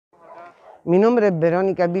Mi nombre es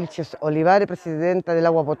Verónica Vilches, presidenta del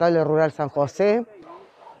Agua Potable Rural San José,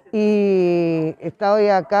 y estoy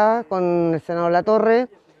acá con el senador Latorre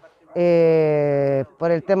por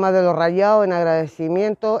el tema de los rayados, en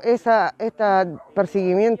agradecimiento. Este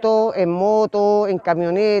perseguimiento en moto, en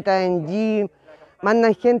camioneta, en jeep,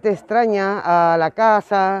 mandan gente extraña a la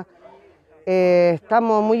casa.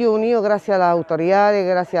 Estamos muy unidos gracias a las autoridades,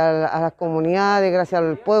 gracias a las comunidades, gracias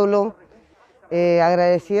al pueblo.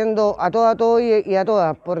 Agradeciendo a todos y a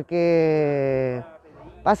todas, porque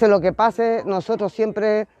pase lo que pase, nosotros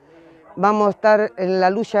siempre vamos a estar en la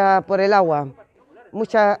lucha por el agua.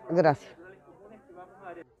 Muchas gracias.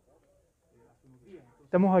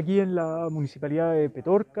 Estamos aquí en la Municipalidad de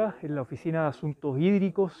Petorca, en la Oficina de Asuntos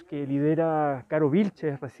Hídricos que lidera Caro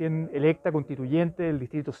Vilches, recién electa constituyente del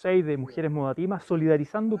Distrito 6 de Mujeres MODATIMA,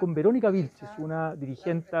 solidarizando con Verónica Vilches, una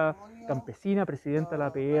dirigenta campesina, presidenta de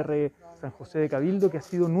la PR San José de Cabildo, que ha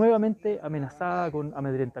sido nuevamente amenazada con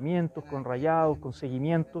amedrentamientos, con rayados, con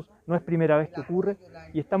seguimientos. No es primera vez que ocurre,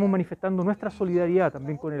 y estamos manifestando nuestra solidaridad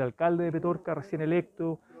también con el alcalde de Petorca, recién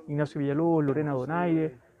electo, Ignacio Gamalier, Lorena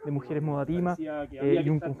Donaire, de Mujeres MODATIMA, y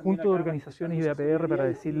un conjunto de organizaciones y de APR para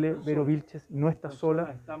decirle: Vero Vilches no está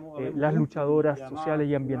sola, las luchadoras sociales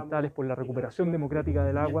y ambientales por la recuperación democrática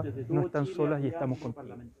del agua no están solas y estamos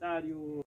contigo.